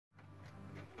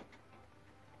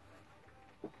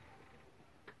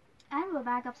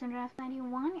Welcome back. आप सुन रहे हैं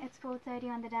 91 इट्स 4:30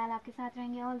 ऑन द डायल। आपके साथ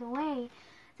रहेंगे all the way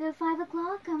till 5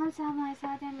 o'clock। कमल साहब हमारे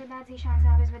साथ हैं, विद अस ईशान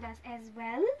साहब is with us as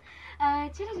well.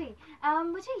 चलिए जी,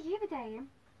 मुझे ये बताइए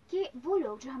कि वो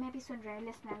लोग जो हमें अभी सुन रहे हैं,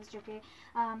 लिसनर्स जो कि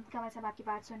कमल साहब आपकी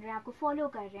बात सुन रहे हैं, आपको फॉलो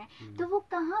कर रहे हैं, तो वो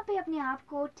कहाँ पे अपने आप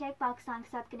को टेक पाकिस्तान के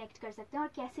साथ कनेक्ट कर सकते हैं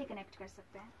और कैसे कनेक्ट कर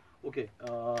सकते हैं? Okay,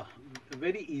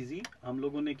 very easy. हम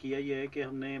लोगों ने किया ये है कि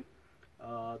हमने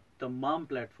तमाम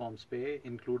प्लेटफॉर्म्स पे,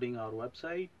 including our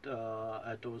website,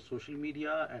 eight our social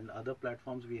media and other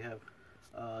platforms, we have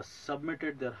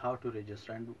submitted their how to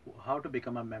register and how to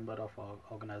become a member of our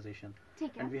organization.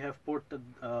 And we have put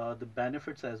the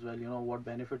benefits as well, you know, what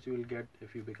benefits you will get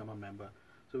if you become a member.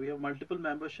 So we have multiple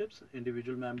memberships,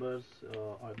 individual members,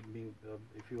 or being,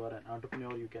 if you are an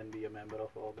entrepreneur, you can be a member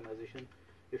of our organization.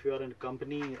 If you are in a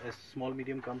company, a small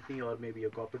medium company, or maybe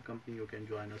a corporate company, you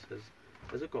can join us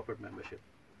as a corporate membership.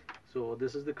 So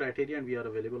this is the criteria, and we are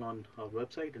available on our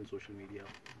website and social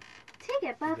media. ठीक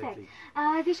है,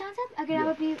 perfect. दिशान साहब, अगर आप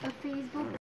अपनी Facebook